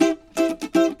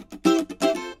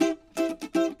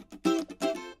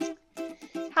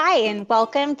Hi, and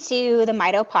welcome to the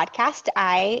Mito podcast.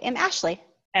 I am Ashley.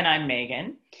 And I'm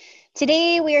Megan.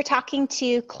 Today we are talking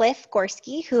to Cliff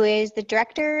Gorski, who is the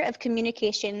Director of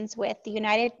Communications with the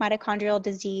United Mitochondrial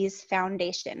Disease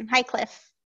Foundation. Hi,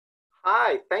 Cliff.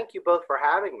 Hi, thank you both for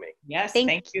having me. Yes,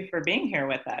 thank you for being here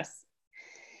with us.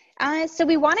 So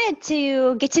we wanted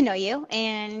to get to know you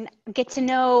and get to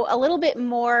know a little bit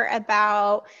more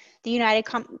about the United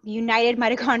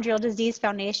Mitochondrial Disease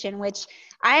Foundation, which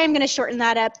I am going to shorten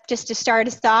that up just to start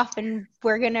us off, and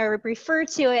we're going to refer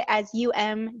to it as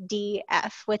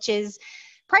UMDF, which is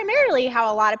primarily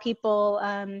how a lot of people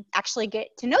actually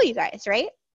get to know you guys, right?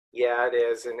 Yeah, it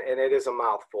is, and it is a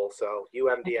mouthful, so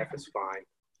UMDF is fine.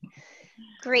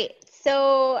 Great.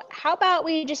 So how about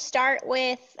we just start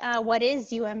with what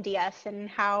is UMDF and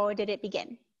how did it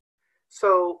begin?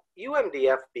 So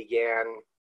UMDF began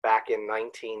back in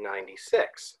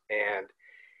 1996, and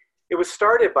it was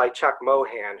started by Chuck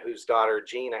Mohan, whose daughter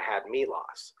Gina had meat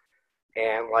loss.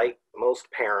 And like most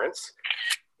parents,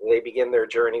 they begin their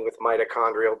journey with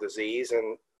mitochondrial disease,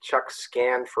 and Chuck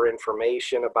scanned for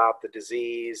information about the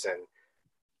disease and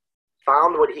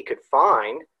found what he could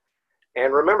find.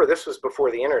 And remember, this was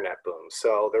before the internet boom,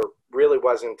 so there really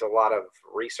wasn't a lot of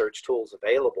research tools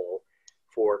available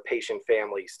for patient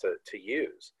families to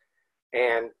use.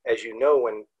 And as you know,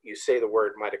 when you say the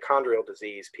word mitochondrial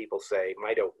disease, people say,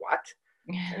 mito what?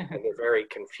 And they're very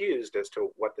confused as to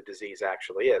what the disease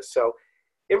actually is. So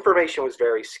information was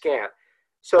very scant.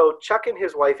 So Chuck and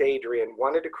his wife, Adrienne,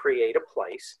 wanted to create a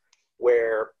place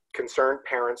where concerned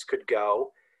parents could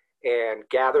go and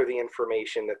gather the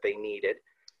information that they needed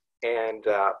and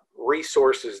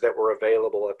resources that were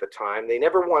available at the time. They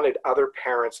never wanted other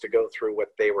parents to go through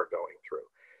what they were going through.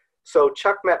 So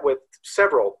Chuck met with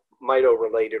several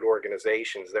mito-related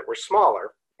organizations that were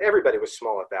smaller. Everybody was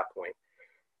small at that point.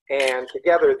 And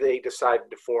together they decided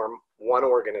to form one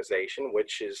organization,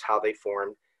 which is how they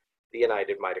formed the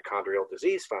United Mitochondrial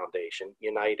Disease Foundation,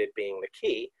 United being the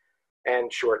key,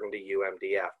 and shortened to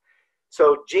UMDF.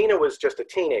 So Gina was just a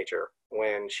teenager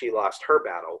when she lost her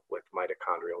battle with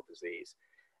mitochondrial disease.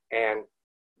 And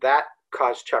that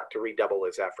caused Chuck to redouble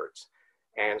his efforts.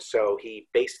 And so he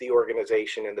based the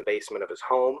organization in the basement of his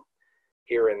home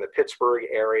here in the Pittsburgh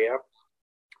area.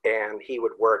 And he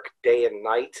would work day and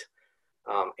night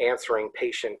answering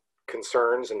patient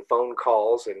concerns and phone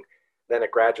calls. And then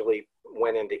it gradually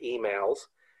went into emails.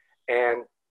 And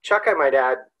Chuck, I might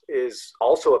add, is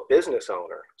also a business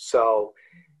owner. So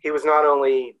he was not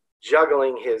only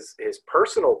juggling his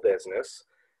personal business,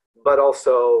 but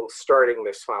also starting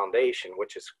this foundation,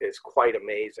 which is quite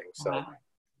amazing. So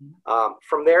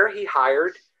from there, he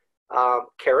hired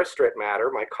Kara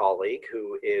Strittmatter, my colleague,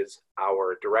 who is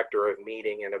our director of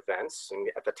meeting and events. And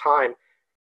at the time,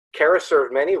 Kara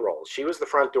served many roles. She was the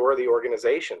front door of the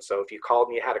organization. So if you called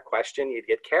and you had a question, you'd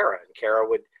get Kara, and Kara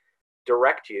would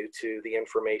direct you to the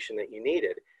information that you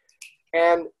needed.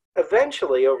 And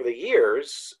eventually, over the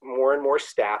years, more and more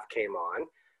staff came on.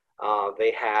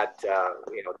 They had,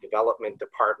 development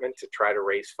department to try to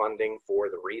raise funding for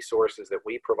the resources that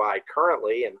we provide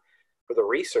currently and for the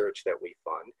research that we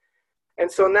fund. And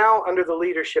so now, under the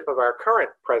leadership of our current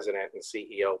president and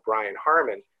CEO, Brian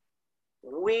Harmon,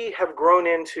 we have grown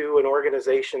into an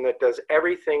organization that does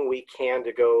everything we can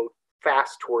to go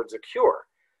fast towards a cure.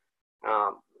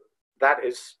 That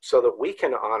is so that we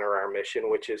can honor our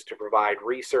mission, which is to provide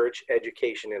research,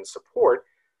 education, and support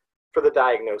for the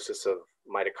diagnosis of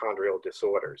mitochondrial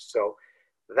disorders. So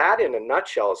that, in a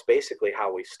nutshell, is basically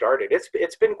how we started.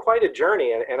 It's been quite a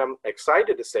journey, and I'm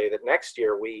excited to say that next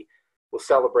year we will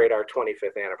celebrate our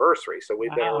 25th anniversary. So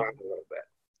we've been around a little bit.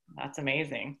 That's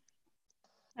amazing.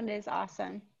 That is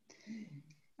awesome.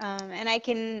 And I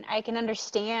can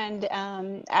understand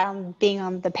being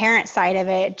on the parent side of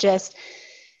it, just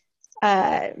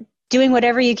doing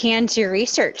whatever you can to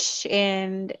research.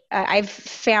 And I've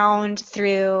found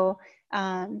through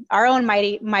our own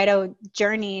Mito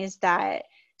journeys that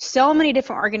so many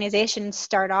different organizations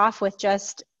start off with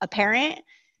just a parent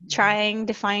trying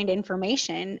to find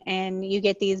information, and you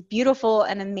get these beautiful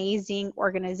and amazing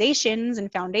organizations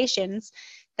and foundations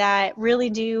that really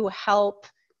do help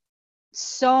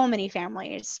so many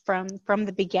families from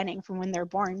the beginning, from when they're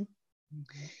born.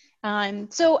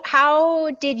 So how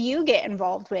did you get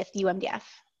involved with UMDF?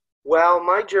 Well,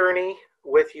 my journey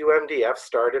with UMDF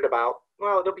started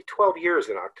it'll be 12 years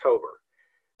in October.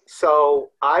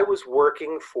 So I was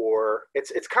working for,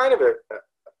 it's kind of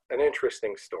an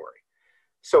interesting story.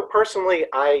 So personally,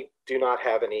 I do not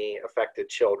have any affected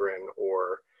children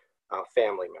or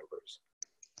family members.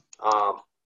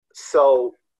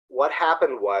 So what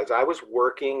happened was I was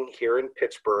working here in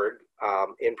Pittsburgh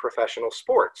in professional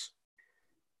sports.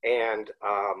 And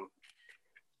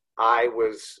I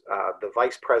was the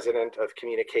vice president of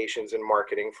communications and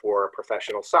marketing for a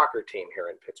professional soccer team here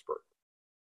in Pittsburgh.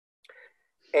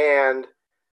 And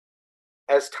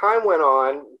as time went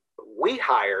on, we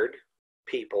hired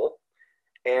people,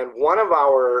 and one of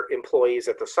our employees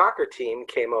at the soccer team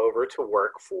came over to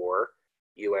work for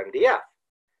UMDF.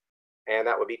 And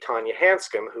that would be Tanya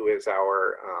Hanscom, who is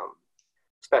our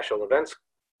special events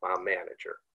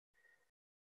manager.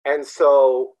 And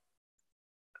so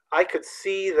I could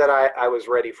see that I was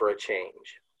ready for a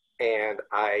change. And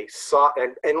I saw,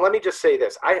 and let me just say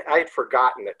this, I had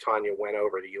forgotten that Tanya went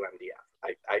over to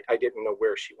UMDF. I didn't know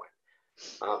where she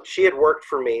went. She had worked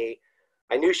for me.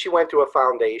 I knew she went to a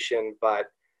foundation, but,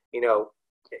 you know,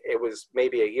 it was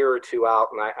maybe a year or two out,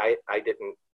 and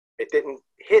it didn't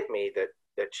hit me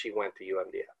that she went to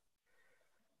UMDF.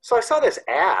 So I saw this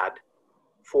ad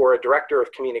for a director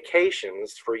of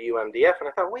communications for UMDF, and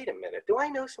I thought, wait a minute, do I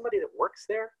know somebody that works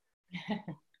there?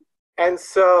 And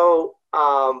so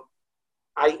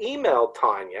I emailed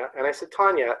Tanya, and I said,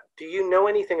 Tanya, do you know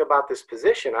anything about this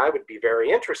position? I would be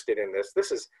very interested in this.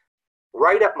 This is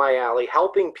right up my alley,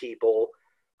 helping people,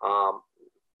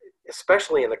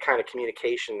 especially in the kind of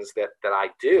communications that I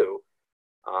do.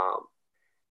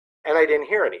 And I didn't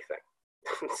hear anything.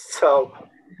 So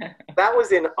that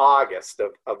was in August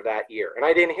of that year, and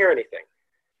I didn't hear anything.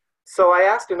 So I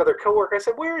asked another coworker, I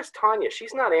said, where is Tanya?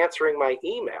 She's not answering my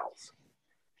emails.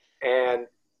 And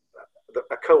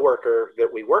a coworker that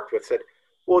we worked with said,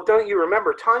 well, don't you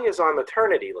remember, Tanya's on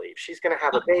maternity leave. She's going to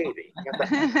have a baby. I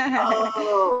thought,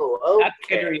 oh,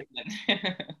 okay. That's good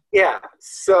reason. Yeah.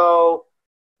 So,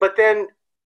 but then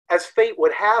as fate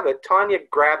would have it, Tanya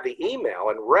grabbed the email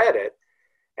and read it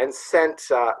and sent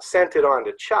it on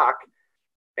to Chuck.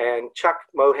 And Chuck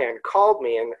Mohan called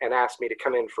me and asked me to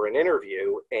come in for an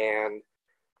interview, and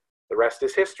the rest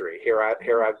is history. Here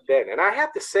I've been. And I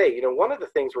have to say, you know, one of the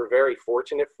things we're very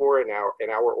fortunate for in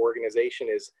our organization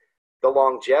is the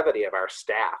longevity of our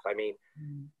staff. I mean,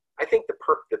 I think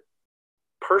the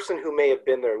person who may have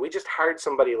been there, we just hired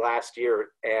somebody last year,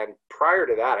 and prior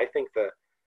to that, I think the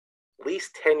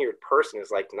least tenured person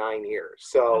is like 9 years.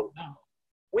 So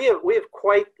we have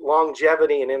quite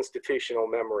longevity and institutional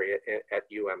memory at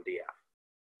UMDF.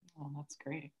 Oh, that's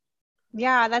great.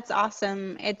 Yeah, that's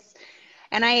awesome.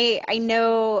 And I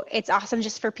know it's awesome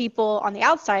just for people on the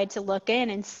outside to look in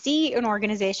and see an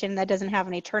organization that doesn't have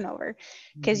any turnover,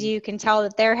 because you can tell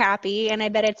that they're happy. And I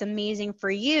bet it's amazing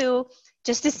for you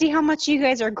just to see how much you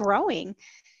guys are growing.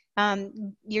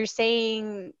 You're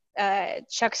saying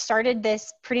Chuck started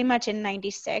this pretty much in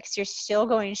 96. You're still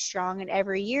going strong, and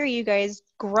every year you guys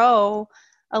grow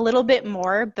a little bit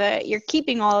more, but you're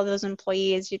keeping all of those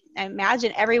employees. I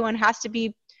imagine everyone has to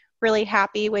be really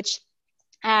happy, which,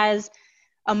 as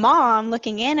a mom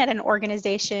looking in at an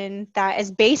organization that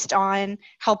is based on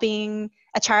helping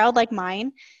a child like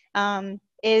mine,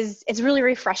 is really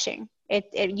refreshing.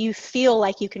 You feel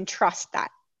like you can trust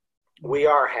that. We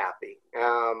are happy.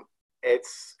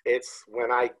 It's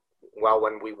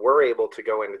when we were able to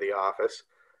go into the office,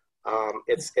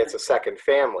 it's a second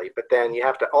family. But then you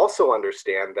have to also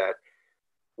understand that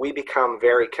we become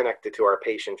very connected to our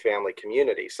patient family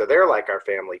community. So they're like our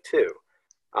family too.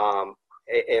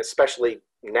 Especially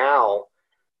now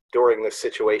during the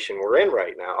situation we're in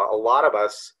right now, a lot of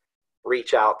us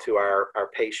reach out to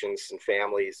our patients and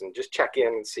families and just check in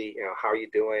and see, you know, how are you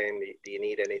doing? Do you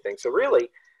need anything? So really,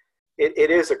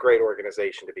 it is a great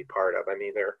organization to be part of. I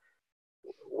mean,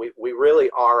 we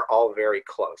really are all very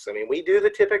close. I mean, we do the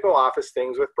typical office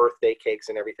things with birthday cakes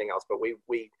and everything else, but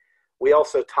we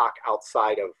also talk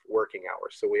outside of working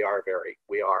hours. So we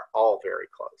are all very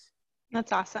close.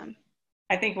 That's awesome.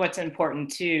 I think what's important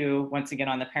too, once again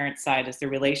on the parent side, is the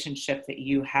relationship that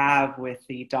you have with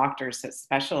the doctors that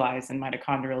specialize in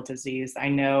mitochondrial disease. I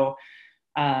know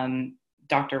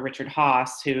Dr. Richard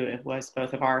Haas, who was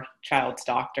both of our child's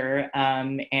doctor,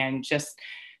 and just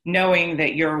knowing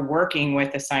that you're working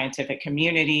with the scientific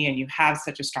community and you have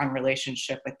such a strong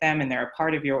relationship with them and they're a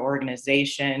part of your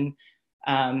organization,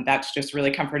 that's just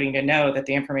really comforting to know that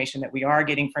the information that we are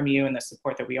getting from you and the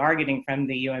support that we are getting from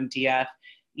the UMDF,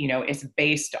 you know, is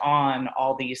based on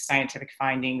all these scientific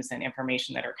findings and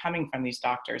information that are coming from these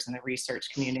doctors and the research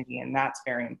community, and that's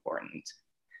very important.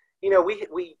 You know,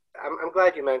 I'm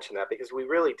glad you mentioned that, because we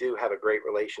really do have a great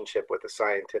relationship with the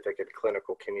scientific and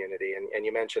clinical community. And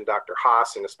you mentioned Dr.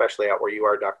 Haas, and especially out where you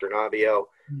are, Dr. Navio,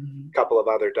 a couple of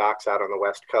other docs out on the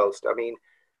West Coast. I mean,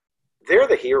 they're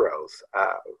the heroes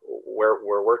where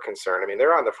we're concerned. I mean,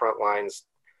 they're on the front lines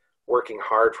working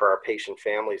hard for our patient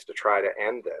families to try to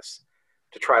end this,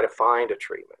 to try to find a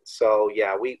treatment. So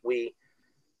yeah, we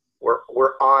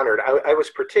we're honored. I was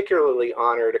particularly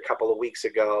honored a couple of weeks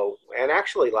ago, and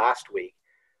actually last week,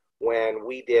 when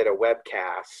we did a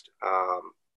webcast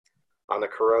on the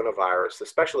coronavirus,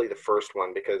 especially the first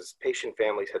one, because patient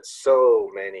families had so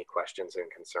many questions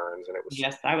and concerns, and it was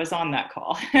Yes, I was on that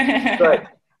call.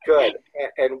 good.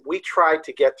 And we tried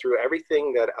to get through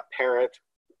everything that a parent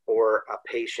or a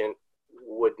patient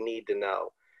would need to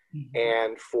know. Mm-hmm.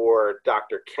 And for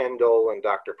Dr. Kendall and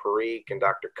Dr. Parikh and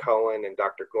Dr. Cohen and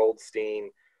Dr.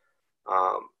 Goldstein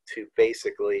to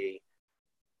basically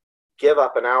give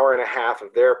up an hour and a half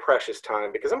of their precious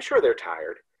time, because I'm sure they're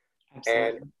tired, Absolutely.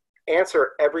 And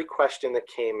answer every question that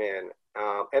came in.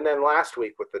 And then last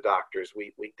week with the doctors,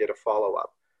 we did a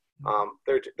follow-up.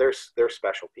 They're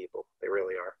special people. They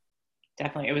really are.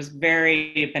 Definitely. It was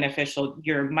very beneficial.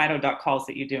 Your Mito calls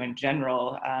that you do in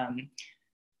general,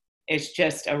 it's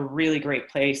just a really great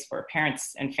place for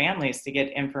parents and families to get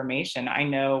information. I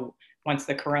know once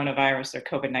the coronavirus or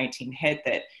COVID-19 hit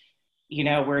that, you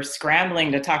know, we're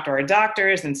scrambling to talk to our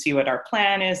doctors and see what our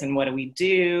plan is and what do we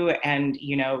do. And,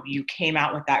 you know, you came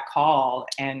out with that call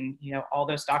and, you know, all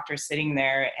those doctors sitting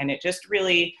there, and it just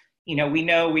really, you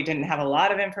know we didn't have a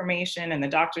lot of information and the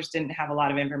doctors didn't have a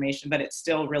lot of information, but it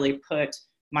still really put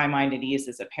my mind at ease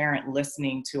as a parent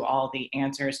listening to all the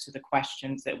answers to the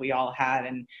questions that we all had.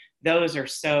 And those are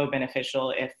so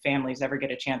beneficial if families ever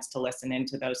get a chance to listen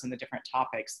into those and the different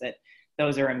topics. That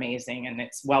those are amazing, and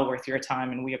it's well worth your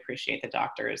time, and we appreciate the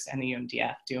doctors and the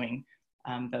UMDF doing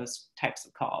those types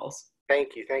of calls.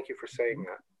 Thank you for saying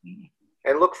that. Mm-hmm.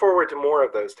 And look forward to more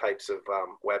of those types of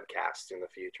webcasts in the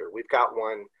future. We've got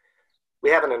one.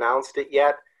 We haven't announced it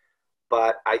yet,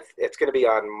 but it's going to be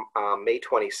on May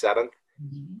 27th.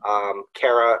 Mm-hmm.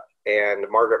 Kara and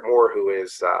Margaret Moore, who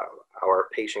is our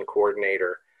patient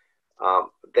coordinator,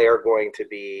 they are going to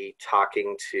be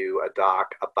talking to a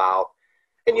doc about,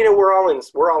 and you know, we're all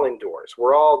indoors.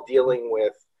 We're all dealing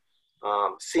with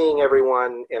seeing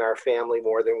everyone in our family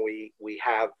more than we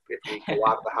have if we go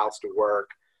out of the house to work.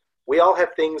 We all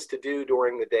have things to do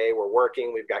during the day. We're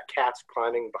working. We've got cats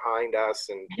climbing behind us.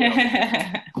 And you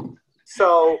know.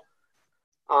 So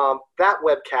that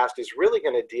webcast is really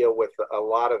going to deal with a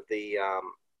lot of the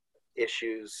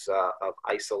issues of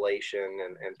isolation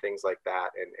and things like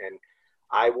that. And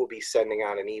I will be sending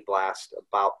out an e-blast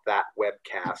about that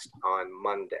webcast on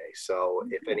Monday. So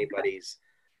if anybody's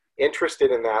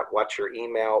interested in that, watch your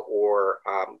email or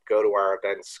go to our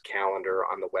events calendar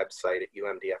on the website at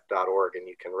umdf.org and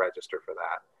you can register for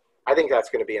that. I think that's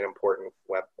going to be an important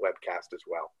webcast as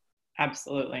well.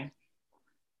 Absolutely.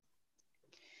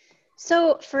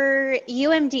 So for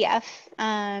UMDF,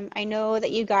 I know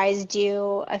that you guys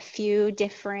do a few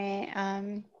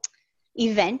different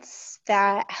events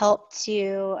that help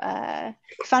to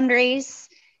fundraise.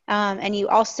 And you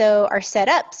also are set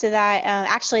up so that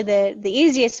actually the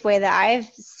easiest way that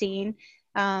I've seen,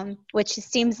 which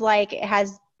seems like it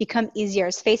has become easier,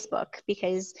 is Facebook,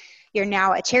 because you're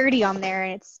now a charity on there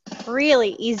and it's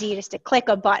really easy just to click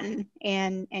a button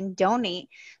and donate.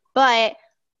 But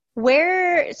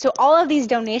so all of these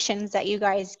donations that you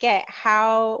guys get,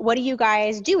 what do you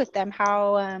guys do with them?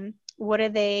 What do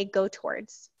they go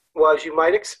towards? Well, as you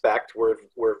might expect, we're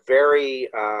very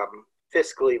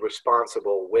fiscally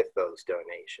responsible with those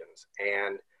donations.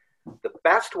 And the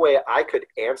best way I could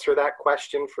answer that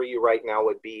question for you right now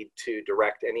would be to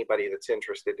direct anybody that's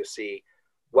interested to see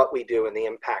what we do and the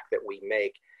impact that we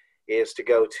make is to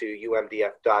go to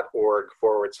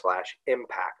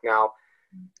umdf.org/impact. Now,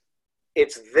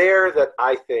 it's there that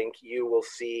I think you will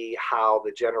see how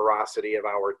the generosity of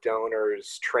our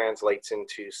donors translates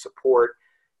into support,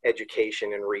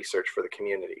 education, and research for the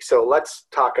community. So let's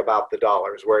talk about the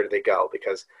dollars. Where do they go?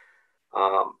 Because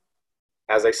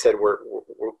as I said,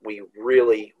 we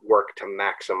really work to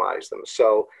maximize them.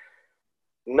 So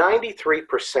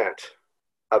 93%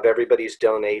 of everybody's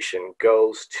donation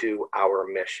goes to our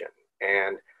mission.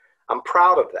 And I'm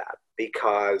proud of that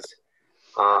because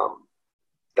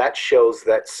that shows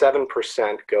that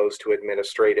 7% goes to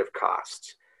administrative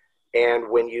costs. And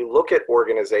when you look at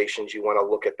organizations, you want to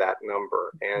look at that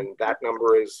number. And that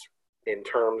number is, in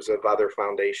terms of other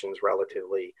foundations,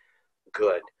 relatively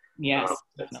good. Yes.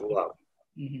 It's low.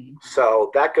 Mm-hmm. So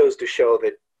that goes to show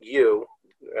that you,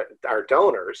 our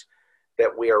donors,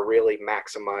 that we are really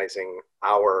maximizing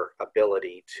our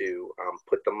ability to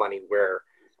put the money where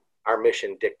our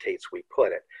mission dictates we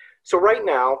put it. So right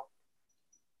now,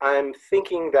 I'm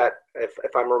thinking that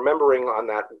if I'm remembering on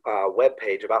that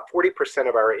webpage, about 40%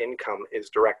 of our income is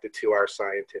directed to our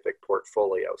scientific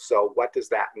portfolio. So what does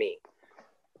that mean?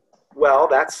 Well,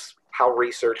 that's how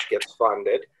research gets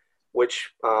funded,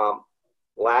 which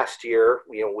Last year,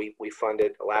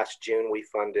 last June, we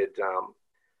funded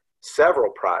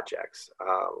several projects.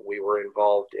 We were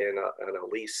involved in an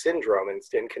Elise syndrome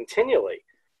and continually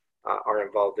are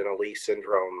involved in a Elise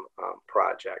syndrome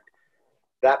project.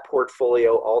 That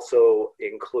portfolio also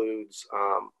includes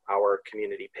our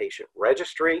community patient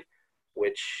registry,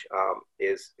 which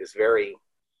is very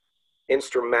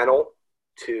instrumental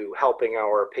to helping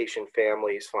our patient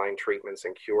families find treatments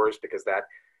and cures, because that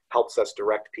helps us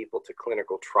direct people to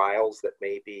clinical trials that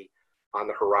may be on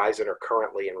the horizon or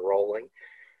currently enrolling.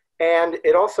 And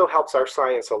it also helps our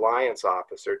Science Alliance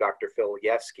officer, Dr. Phil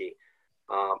Yeski,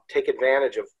 take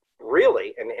advantage of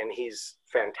really, and he's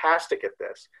fantastic at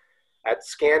this, at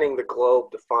scanning the globe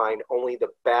to find only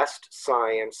the best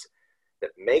science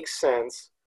that makes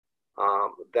sense,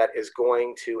 that is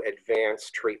going to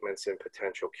advance treatments and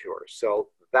potential cures. So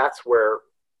that's where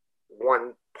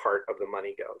one part of the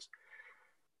money goes.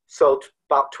 So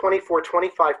about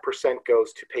 25%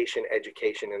 goes to patient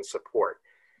education and support.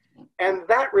 And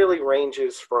that really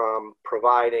ranges from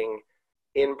providing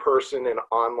in-person and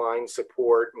online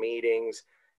support, meetings,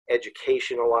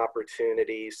 educational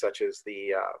opportunities such as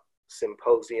the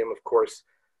symposium. Of course,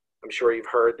 I'm sure you've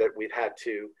heard that we've had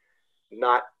to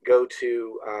not go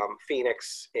to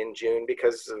Phoenix in June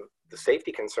because of the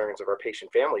safety concerns of our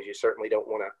patient families. You certainly don't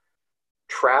want to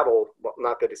travel, well,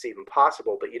 not that it's even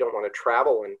possible, but you don't want to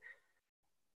travel and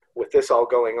with this all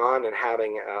going on and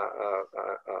having a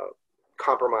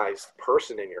compromised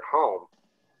person in your home.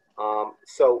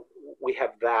 So we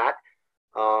have that.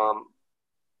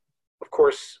 Of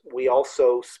course, we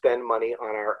also spend money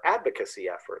on our advocacy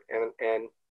effort, and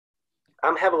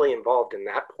I'm heavily involved in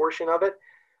that portion of it.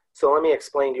 So let me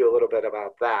explain to you a little bit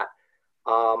about that.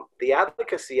 The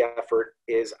advocacy effort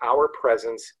is our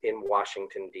presence in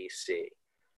Washington, D.C.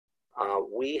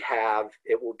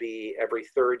 It will be every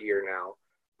third year now,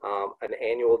 an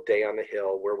annual Day on the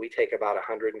Hill where we take about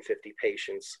 150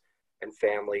 patients and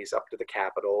families up to the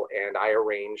Capitol, and I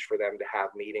arrange for them to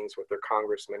have meetings with their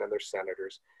congressmen and their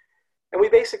senators. And we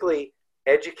basically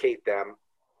educate them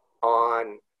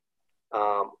on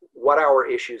what our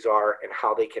issues are and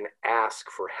how they can ask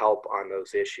for help on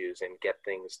those issues and get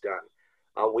things done.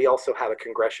 We also have a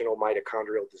Congressional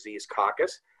Mitochondrial Disease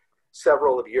Caucus.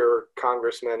 Several of your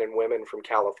congressmen and women from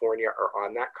California are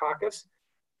on that caucus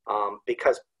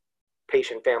because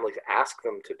patient families ask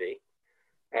them to be.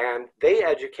 And they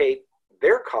educate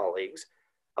their colleagues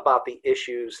about the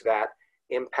issues that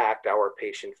impact our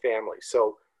patient families.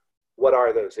 So what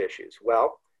are those issues?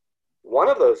 Well, one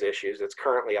of those issues that's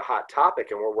currently a hot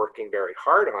topic and we're working very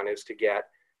hard on is to get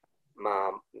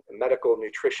medical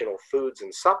nutritional foods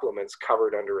and supplements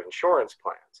covered under insurance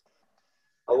plans.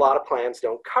 A lot of plans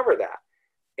don't cover that,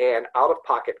 and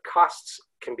out-of-pocket costs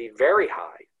can be very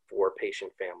high for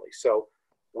patient families. So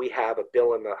we have a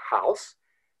bill in the House,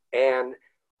 and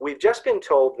we've just been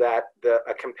told that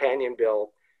a companion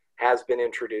bill has been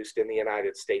introduced in the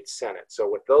United States Senate. So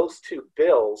with those two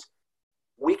bills,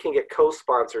 we can get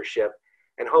co-sponsorship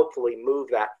and hopefully move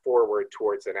that forward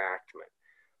towards enactment.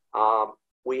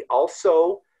 We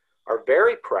also are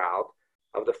very proud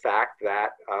of the fact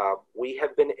that we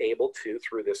have been able to,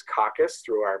 through this caucus,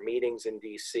 through our meetings in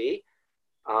DC,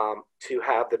 to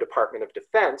have the Department of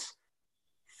Defense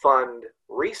fund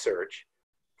research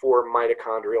for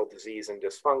mitochondrial disease and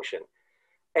dysfunction.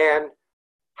 And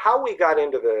how we got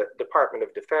into the Department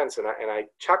of Defense, and I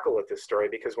chuckle at this story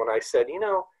because when I said, you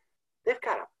know, they've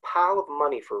got a pile of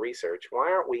money for research,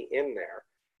 why aren't we in there?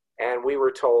 And we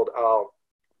were told, oh,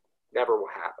 never will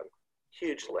happen.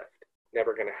 Huge lift,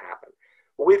 never going to happen.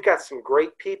 Well, we've got some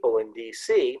great people in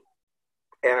DC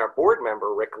and our board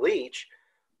member, Rick Leach,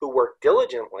 who worked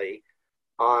diligently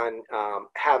on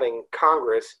having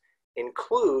Congress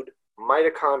include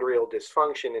mitochondrial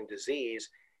dysfunction and disease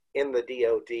in the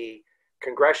DoD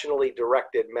congressionally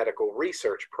directed medical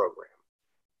research program.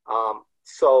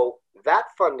 So that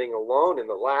funding alone in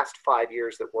the last 5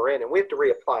 years that we're in, and we have to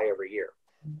reapply every year,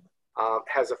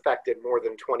 has affected more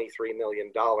than $23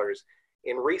 million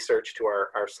in research to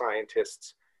our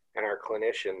scientists and our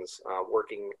clinicians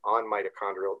working on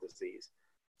mitochondrial disease.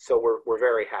 So we're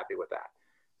very happy with that.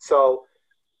 So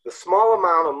the small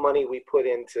amount of money we put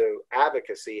into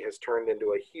advocacy has turned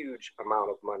into a huge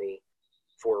amount of money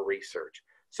for research.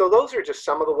 So those are just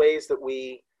some of the ways that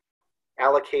we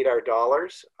allocate our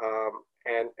dollars.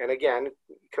 And again,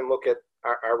 you can look at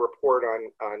our report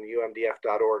on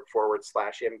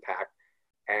umdf.org/impact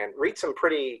and read some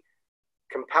pretty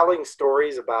compelling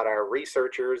stories about our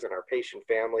researchers and our patient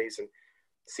families and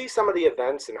see some of the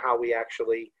events and how we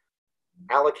actually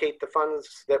allocate the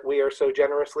funds that we are so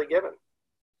generously given.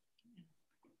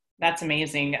 That's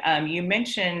amazing. You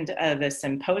mentioned the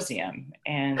symposium,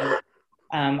 and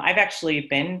I've actually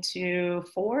been to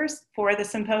four of the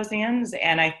symposiums,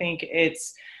 and I think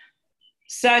it's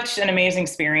such an amazing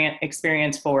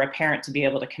experience for a parent to be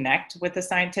able to connect with the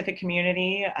scientific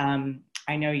community.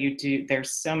 I know you do,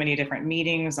 there's so many different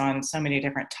meetings on so many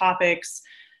different topics.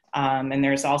 And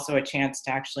there's also a chance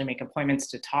to actually make appointments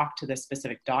to talk to the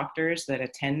specific doctors that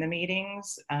attend the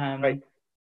meetings. Right.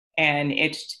 And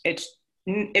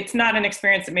it's not an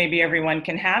experience that maybe everyone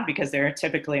can have because they're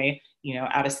typically,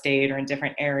 out of state or in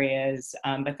different areas.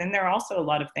 But then there are also a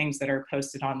lot of things that are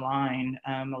posted online,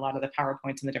 a lot of the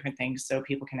PowerPoints and the different things, so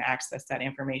people can access that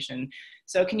information.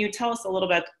 So can you tell us a little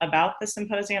bit about the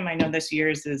symposium? I know this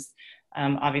year's is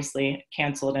obviously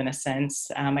canceled in a sense.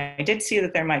 I did see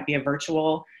that there might be a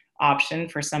virtual option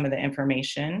for some of the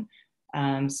information.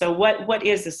 So what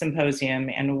is the symposium,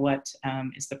 and what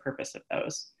is the purpose of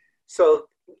those? So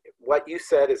what you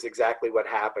said is exactly what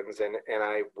happens, and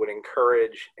I would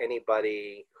encourage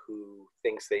anybody who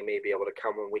thinks they may be able to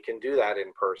come, and we can do that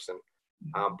in person,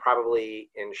 probably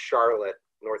in Charlotte,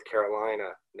 North Carolina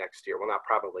next year. Well, not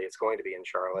probably, it's going to be in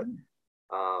Charlotte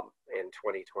in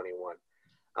 2021.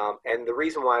 And the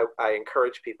reason why I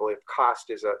encourage people, if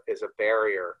cost is a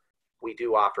barrier, we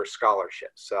do offer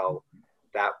scholarships. So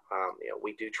that,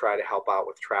 we do try to help out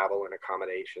with travel and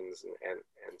accommodations and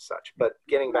such. But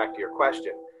getting back to your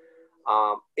question,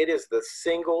 it is the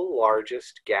single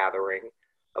largest gathering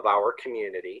of our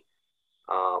community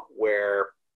where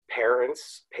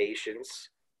parents, patients,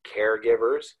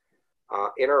 caregivers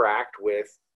interact with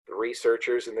the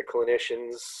researchers and the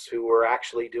clinicians who are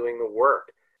actually doing the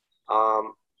work.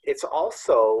 It's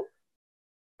also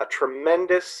a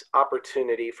tremendous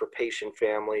opportunity for patient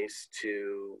families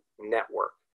to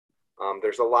network.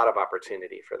 There's a lot of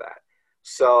opportunity for that.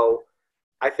 So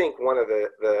I think one of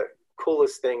the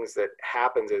coolest things that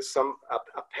happens is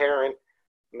a parent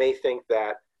may think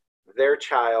that their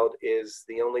child is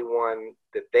the only one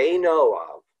that they know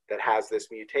of that has this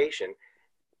mutation.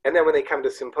 And then when they come to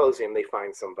symposium, they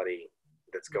find somebody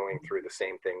that's going through the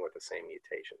same thing with the same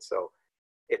mutation. So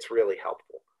it's really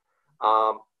helpful.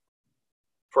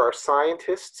 For our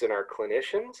scientists and our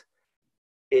clinicians,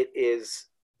 it is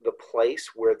the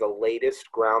place where the latest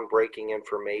groundbreaking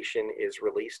information is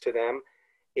released to them.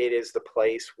 It is the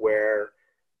place where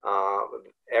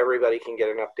everybody can get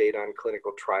an update on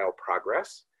clinical trial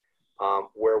progress,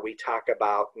 where we talk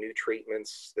about new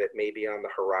treatments that may be on the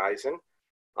horizon.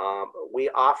 We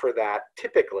offer that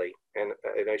typically, and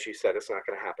as you said, it's not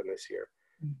going to happen this year,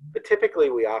 but typically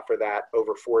we offer that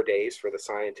over 4 days for the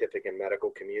scientific and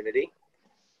medical community.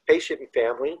 Patient and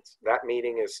families, that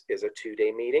meeting is a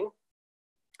 2-day meeting.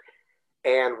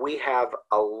 And we have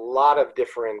a lot of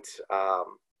different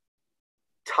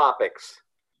topics.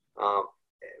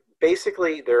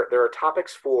 Basically, there are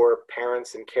topics for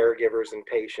parents and caregivers and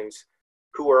patients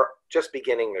who are just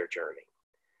beginning their journey.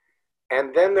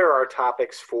 And then there are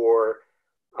topics for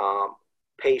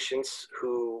patients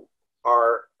who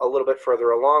are a little bit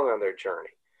further along on their journey.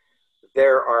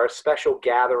 There are special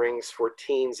gatherings for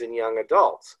teens and young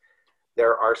adults.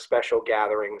 There are special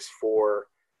gatherings for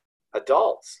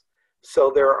adults. So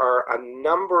there are a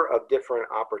number of different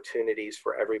opportunities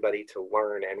for everybody to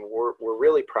learn, and we're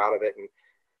really proud of it. And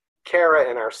Kara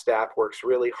and our staff works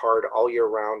really hard all year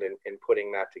round in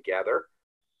putting that together.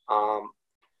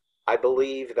 I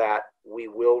believe that we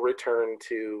will return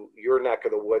to your neck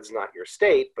of the woods, not your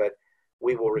state, but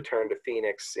we will return to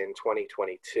Phoenix in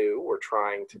 2022. We're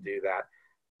trying to do that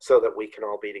so that we can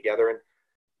all be together. And,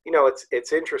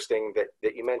 it's interesting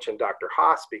that you mentioned Dr.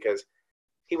 Haas, because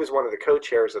he was one of the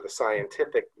co-chairs of the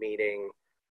scientific meeting,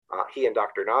 he and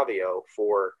Dr. Navio,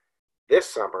 for this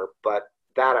summer, but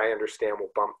that I understand will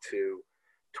bump to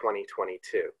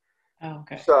 2022. Oh,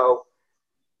 okay. So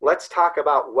let's talk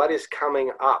about what is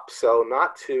coming up. So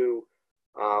not to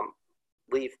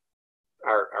leave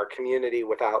our community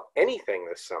without anything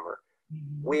this summer,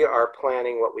 we are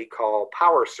planning what we call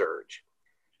Power Surge,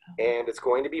 and it's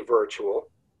going to be virtual.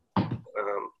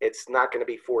 It's not going to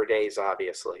be 4 days,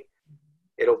 obviously.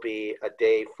 It'll be a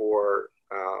day for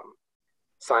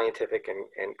scientific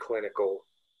and clinical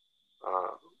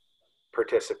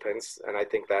participants, and I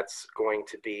think that's going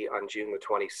to be on June the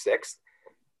 26th.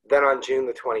 Then on June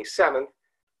the 27th,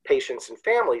 patients and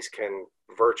families can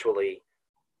virtually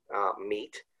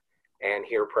meet and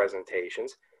hear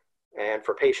presentations. And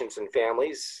for patients and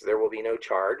families, there will be no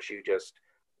charge. You just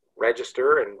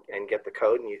register and get the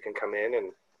code, and you can come in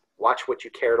and watch what you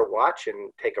care to watch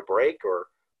and take a break or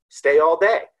stay all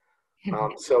day.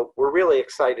 So we're really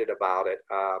excited about it.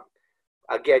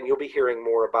 Again, you'll be hearing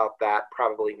more about that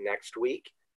probably next week.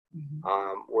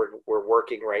 We're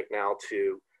working right now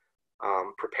to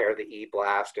prepare the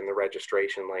e-blast and the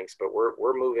registration links, but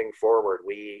we're moving forward.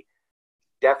 We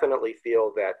definitely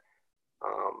feel that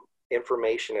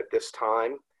information at this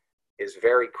time is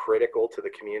very critical to the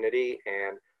community,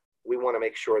 and we want to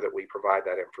make sure that we provide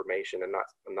that information and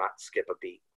not skip a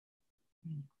beat.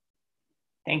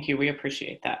 Thank you. We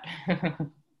appreciate that.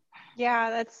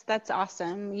 Yeah, that's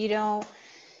awesome.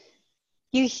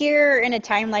 You hear in a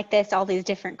time like this all these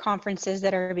different conferences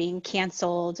that are being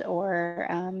canceled, or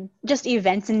just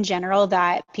events in general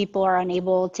that people are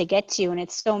unable to get to, and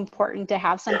it's so important to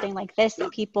have something like this that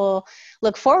people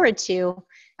look forward to.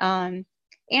 And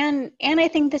I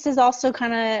think this is also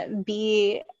kind of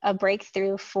be a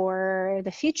breakthrough for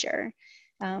the future.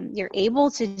 You're able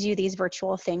to do these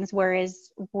virtual things,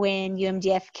 whereas when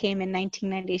UMDF came in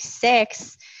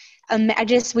 1996,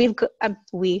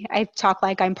 I talk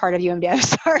like I'm part of UMDF.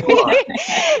 Sorry.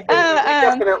 We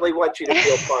definitely want you to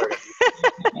feel part of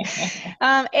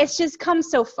it. It's just come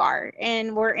so far,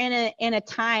 and we're in a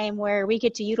time where we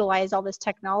get to utilize all this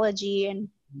technology, and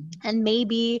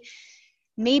maybe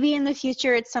in the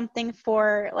future it's something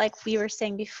for, like we were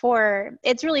saying before,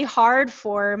 it's really hard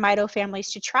for Mito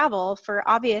families to travel for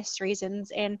obvious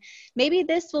reasons, and maybe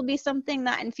this will be something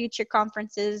that in future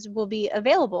conferences will be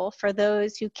available for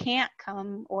those who can't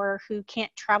come or who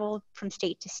can't travel from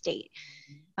state to state.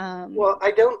 Well,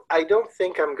 I don't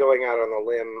think I'm going out on a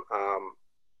limb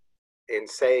in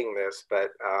saying this, but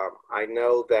I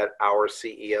know that our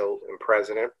CEO and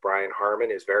president, Brian Harmon,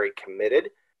 is very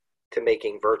committed to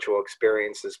making virtual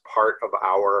experiences part of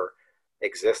our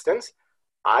existence.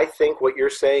 I think what you're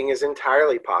saying is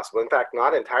entirely possible. In fact,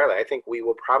 not entirely. I think we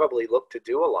will probably look to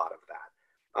do a lot of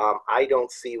that. I don't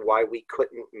see why we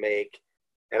couldn't make,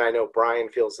 and I know Brian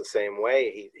feels the same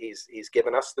way, he's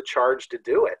given us the charge to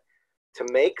do it, to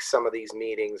make some of these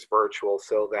meetings virtual,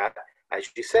 so that, as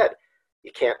you said,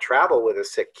 you can't travel with a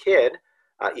sick kid,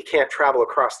 you can't travel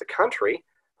across the country,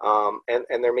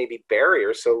 and there may be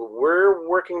barriers. So we're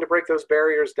working to break those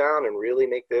barriers down and really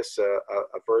make this a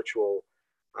virtual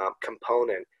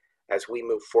component as we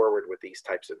move forward with these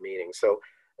types of meetings. So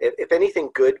if anything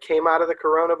good came out of the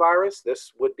coronavirus,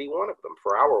 this would be one of them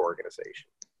for our organization.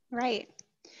 Right.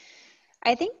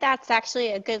 I think that's actually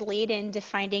a good lead into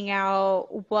finding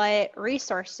out what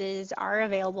resources are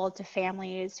available to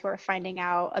families who are finding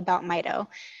out about Mito.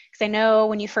 Because I know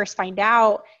when you first find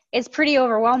out, it's pretty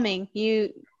overwhelming.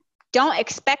 You don't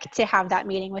expect to have that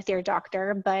meeting with your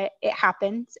doctor, but it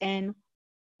happens. And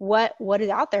what is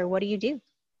out there? What do you do?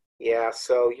 Yeah,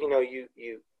 so you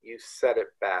said it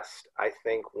best. I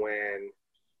think when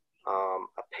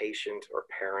a patient or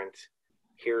parent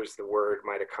hears the word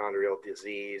mitochondrial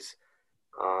disease,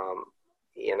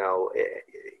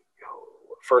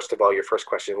 first of all, your first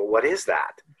question, well, what is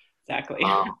that? Exactly.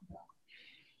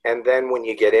 And then when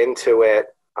you get into it,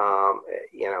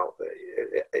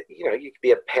 you could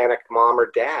be a panicked mom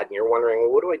or dad, and you're wondering,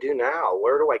 well, what do I do now?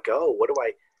 Where do I go?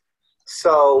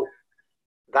 So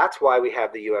that's why we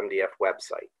have the UMDF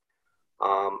website.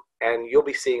 And you'll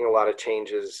be seeing a lot of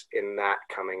changes in that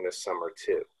coming this summer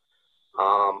too.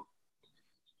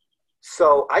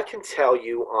 So I can tell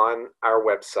you on our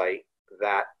website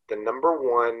that the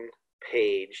 #1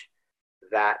 page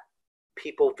that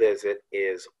people visit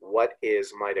is what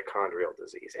is mitochondrial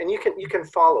disease. And you can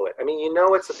follow it. I mean,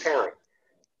 it's apparent.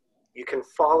 You can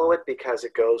follow it because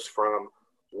it goes from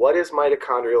what is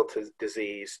mitochondrial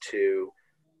disease to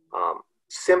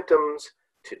symptoms,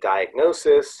 to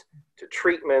diagnosis, to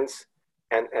treatments.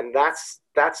 And that's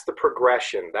the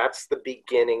progression. That's the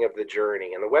beginning of the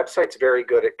journey. And the website's very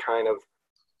good at kind of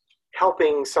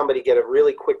helping somebody get a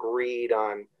really quick read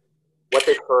on what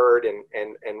they've heard and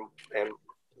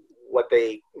what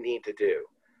they need to do.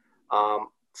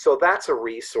 So that's a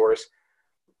resource.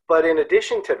 But in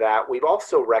addition to that, we've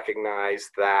also recognized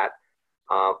that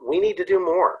we need to do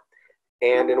more.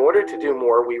 And in order to do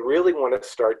more, we really want to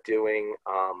start doing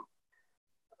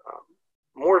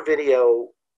more video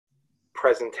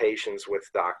presentations with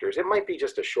doctors. It might be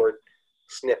just a short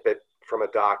snippet from a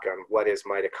doc on what is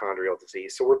mitochondrial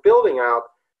disease. So we're building out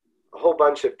a whole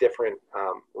bunch of different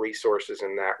resources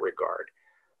in that regard.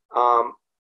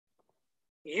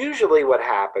 Usually what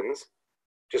happens,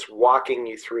 just walking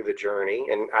you through the journey,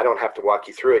 and I don't have to walk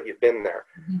you through it, you've been there.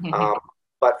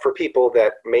 But for people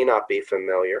that may not be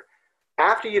familiar,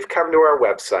 after you've come to our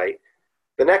website,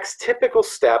 the next typical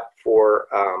step for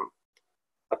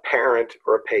a parent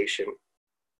or a patient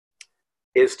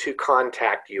is to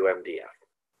contact UMDF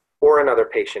or another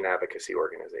patient advocacy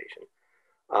organization.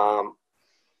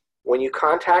 When you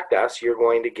contact us, you're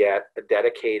going to get a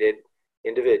dedicated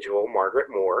individual, Margaret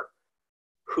Moore,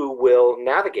 who will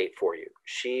navigate for you.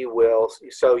 She will,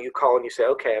 so you call and you say,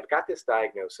 okay, I've got this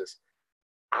diagnosis.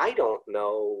 I don't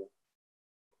know,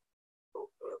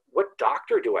 what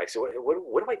doctor do I see?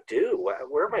 What do I do?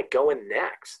 Where am I going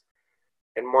next?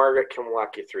 And Margaret can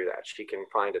walk you through that. She can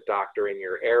find a doctor in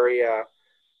your area.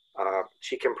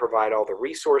 She can provide all the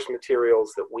resource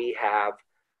materials that we have,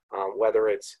 whether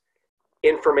it's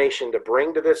information to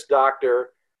bring to this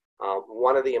doctor.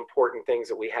 One of the important things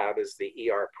that we have is the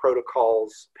ER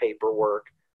protocols, paperwork.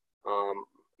 You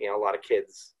know, a lot of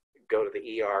kids go to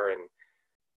the ER and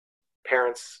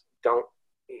parents don't,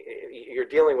 you're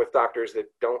dealing with doctors that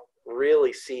don't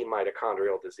really see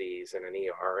mitochondrial disease in an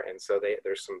ER. And so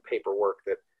there's some paperwork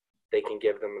that they can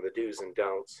give them, the do's and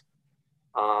don'ts.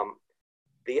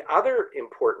 The other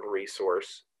important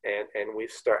resource, and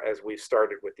as we've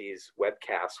started with these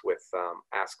webcasts with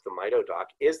Ask the Mito Doc,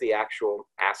 is the actual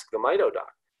Ask the Mito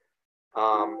Doc.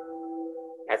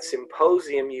 At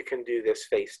Symposium, you can do this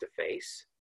face-to-face.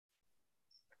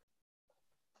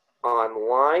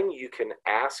 Online, you can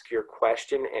ask your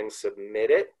question and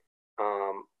submit it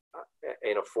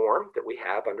in a form that we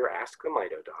have under Ask the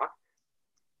Mito Doc.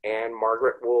 And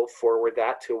Margaret will forward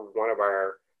that to one of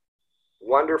our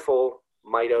wonderful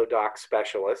Mito Doc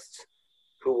specialists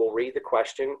who will read the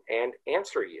question and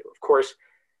answer you. Of course,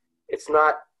 it's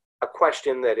not a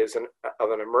question that is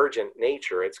of an emergent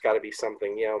nature. It's got to be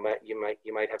something, you know, you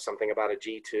might have something about a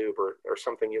G-tube or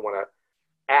something you want to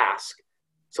ask.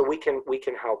 So we can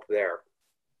help there.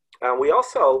 We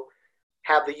also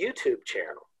have the YouTube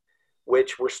channel,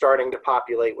 which we're starting to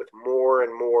populate with more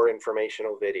and more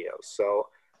informational videos. So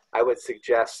I would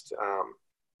suggest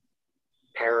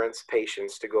parents,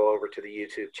 patients to go over to the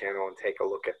YouTube channel and take a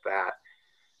look at that.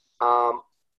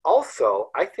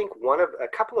 Also, I think a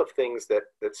couple of things that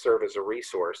serve as a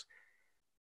resource.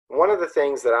 One of the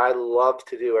things that I love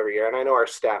to do every year, and I know our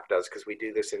staff does because we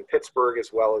do this in Pittsburgh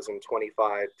as well as in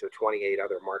 25 to 28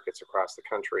 other markets across the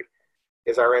country,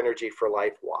 is our Energy for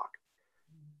Life walk.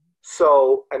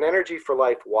 So an Energy for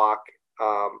Life walk,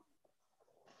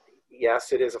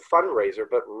 yes, it is a fundraiser,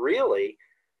 but really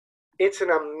it's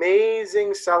an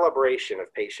amazing celebration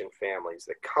of patient families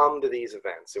that come to these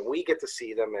events, and we get to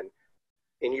see them, and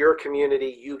in your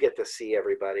community, you get to see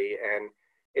everybody. And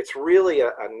it's really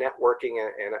a networking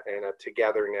and a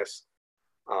togetherness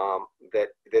that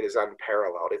is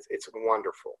unparalleled. It's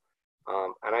wonderful.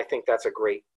 And I think that's a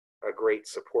great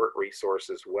support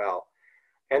resource as well.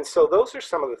 And so those are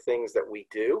some of the things that we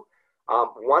do.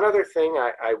 One other thing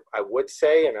I would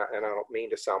say, and I don't mean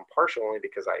to sound partial, only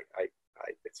because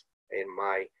it's in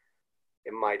my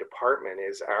department,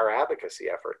 is our advocacy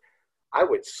effort. I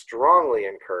would strongly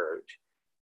encourage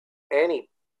any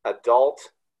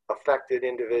adult affected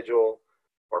individual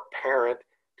or parent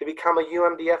to become a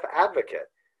UMDF advocate,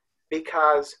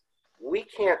 because we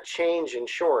can't change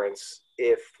insurance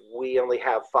if we only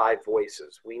have 5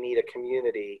 voices. We need a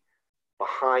community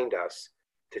behind us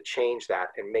to change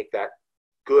that and make that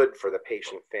good for the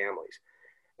patient families.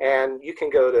 And you can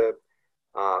go to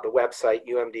the website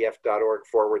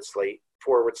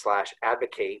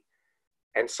umdf.org/advocate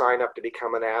and sign up to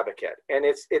become an advocate. And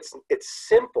it's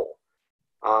simple.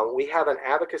 We have an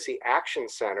advocacy action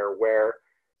center where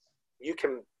you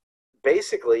can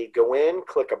basically go in,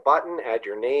 click a button, add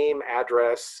your name,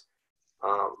 address,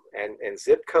 and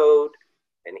zip code,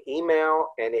 an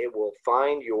email, and it will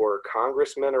find your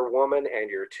congressman or woman and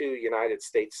your 2 United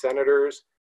States senators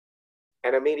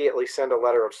and immediately send a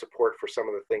letter of support for some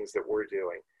of the things that we're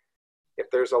doing.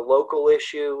 If there's a local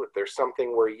issue, if there's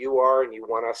something where you are and you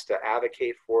want us to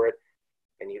advocate for it,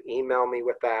 and you email me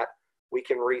with that, we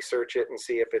can research it and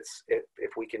see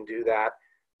if we can do that.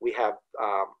 We have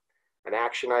an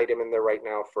action item in there right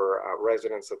now for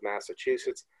residents of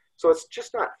Massachusetts. So it's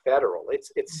just not federal,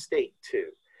 it's state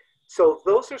too. So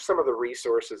those are some of the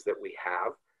resources that we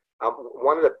have.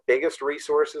 One of the biggest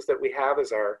resources that we have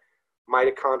is our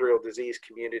Mitochondrial Disease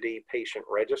Community Patient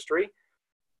Registry,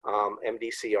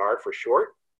 MDCR for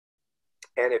short.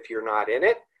 And if you're not in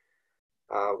it,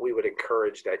 we would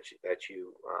encourage that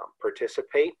you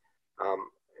participate.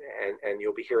 And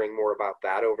you'll be hearing more about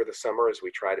that over the summer as we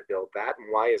try to build that.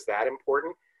 And why is that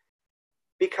important?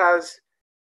 Because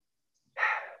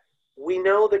we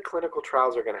know that clinical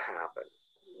trials are going to happen.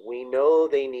 We know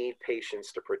they need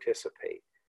patients to participate.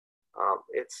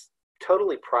 It's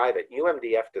totally private.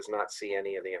 UMDF does not see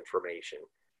any of the information.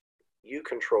 You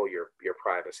control your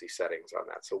privacy settings on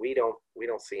that. So we don't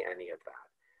see any of that.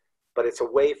 But it's a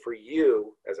way for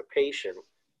you as a patient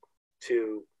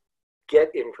to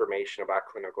get information about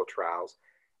clinical trials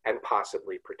and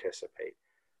possibly participate.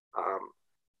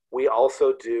 We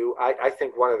also do, I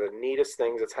think one of the neatest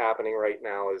things that's happening right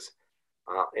now is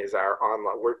is our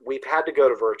online. We've had to go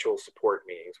to virtual support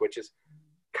meetings, which is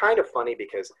kind of funny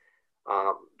because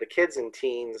the kids and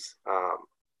teens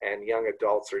and young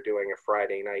adults are doing a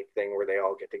Friday night thing where they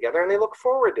all get together and they look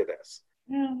forward to this.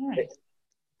 Oh, nice.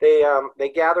 They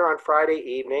gather on Friday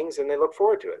evenings and they look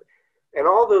forward to it. And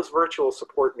all those virtual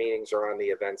support meetings are on the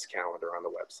events calendar on the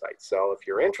website. So if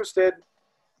you're interested,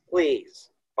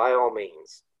 please, by all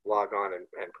means, log on and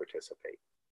participate.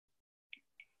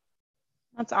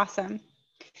 That's awesome.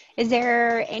 Is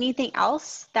there anything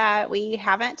else that we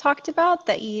haven't talked about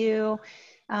that you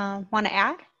want to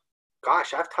add?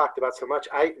 Gosh, I've talked about so much.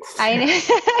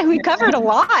 We covered a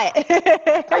lot.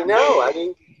 I know. I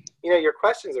mean, your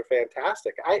questions are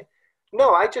fantastic. I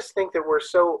just think that we're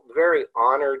so very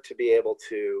honored to be able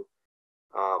to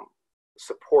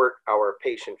support our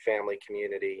patient family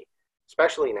community,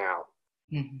 especially now,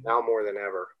 now more than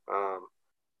ever.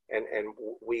 And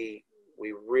we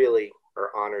really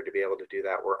are honored to be able to do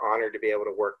that. We're honored to be able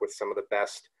to work with some of the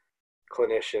best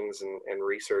clinicians and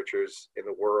researchers in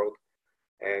the world.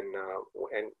 And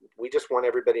we just want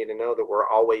everybody to know that we're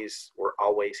always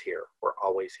here. We're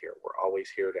always here. We're always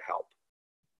here to help.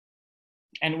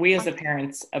 And we as the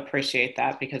parents appreciate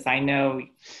that, because I know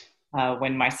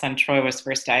when my son Troy was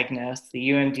first diagnosed, the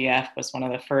UMDF was one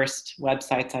of the first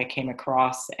websites I came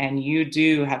across. And you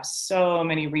do have so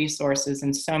many resources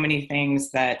and so many things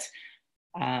that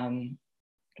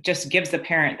just gives the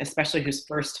parent, especially who's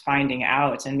first finding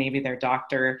out, and maybe their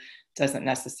doctor doesn't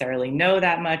necessarily know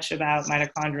that much about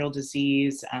mitochondrial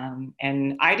disease.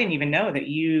 And I didn't even know that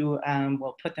you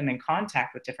will put them in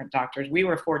contact with different doctors. We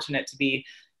were fortunate to be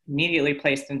immediately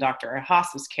placed in Dr.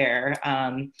 Haas's care.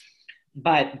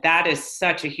 But that is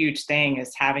such a huge thing,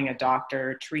 is having a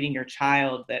doctor treating your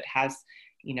child that has,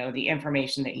 the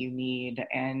information that you need.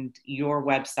 And your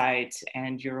website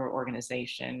and your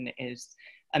organization is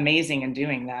amazing in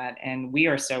doing that. And we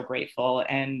are so grateful.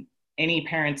 And any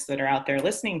parents that are out there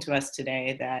listening to us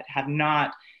today that have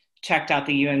not checked out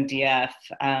the UMDF,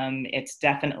 it's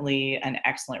definitely an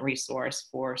excellent resource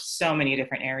for so many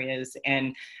different areas.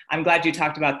 And I'm glad you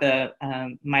talked about the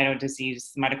mitochondrial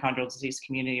disease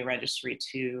community registry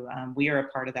too. We are a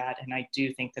part of that. And I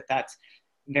do think that that's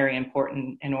very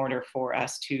important in order for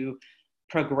us to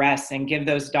progress and give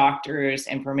those doctors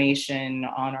information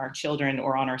on our children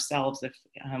or on ourselves if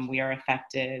we are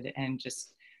affected, and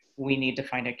just we need to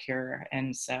find a cure.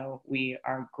 And so we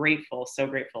are grateful, so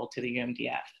grateful to the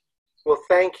UMDF. Well,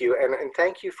 thank you. And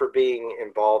thank you for being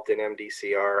involved in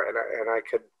MDCR. And I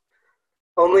could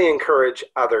only encourage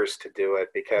others to do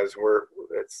it, because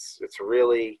it's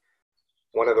really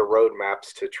one of the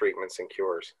roadmaps to treatments and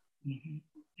cures. Mm-hmm.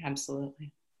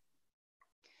 Absolutely.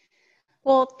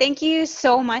 Well, thank you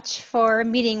so much for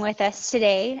meeting with us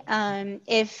today.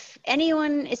 If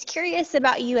anyone is curious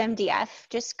about UMDF,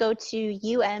 just go to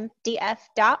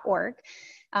umdf.org.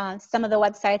 Some of the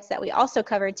websites that we also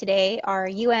covered today are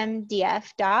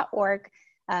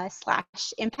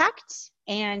umdf.org/impact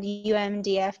and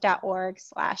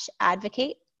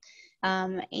umdf.org/advocate.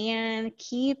 And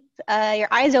keep your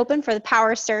eyes open for the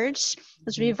Power Surge,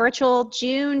 which will be virtual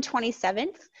June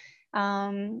 27th.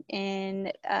 And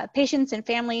patients and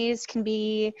families can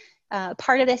be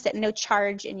part of this at no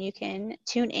charge, and you can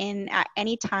tune in at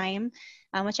any time,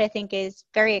 which I think is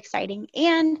very exciting.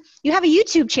 And you have a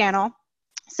YouTube channel.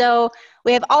 So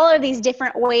we have all of these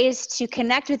different ways to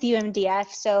connect with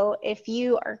UMDF. So if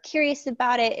you are curious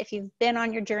about it, if you've been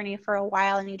on your journey for a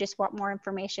while and you just want more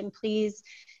information, please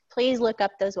look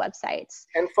up those websites.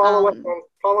 And follow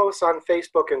us on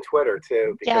Facebook and Twitter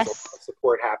too, because yes. A lot of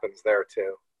support happens there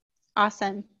too.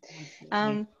 Awesome.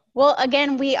 Well,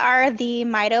 again, we are the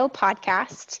Mito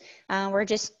podcast. We're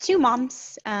just two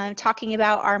moms talking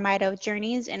about our Mito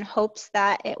journeys in hopes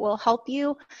that it will help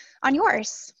you on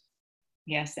yours.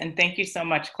 Yes, and thank you so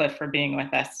much, Cliff, for being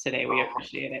with us today. We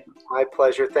appreciate it. My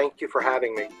pleasure. Thank you for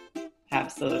having me.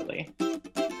 Absolutely.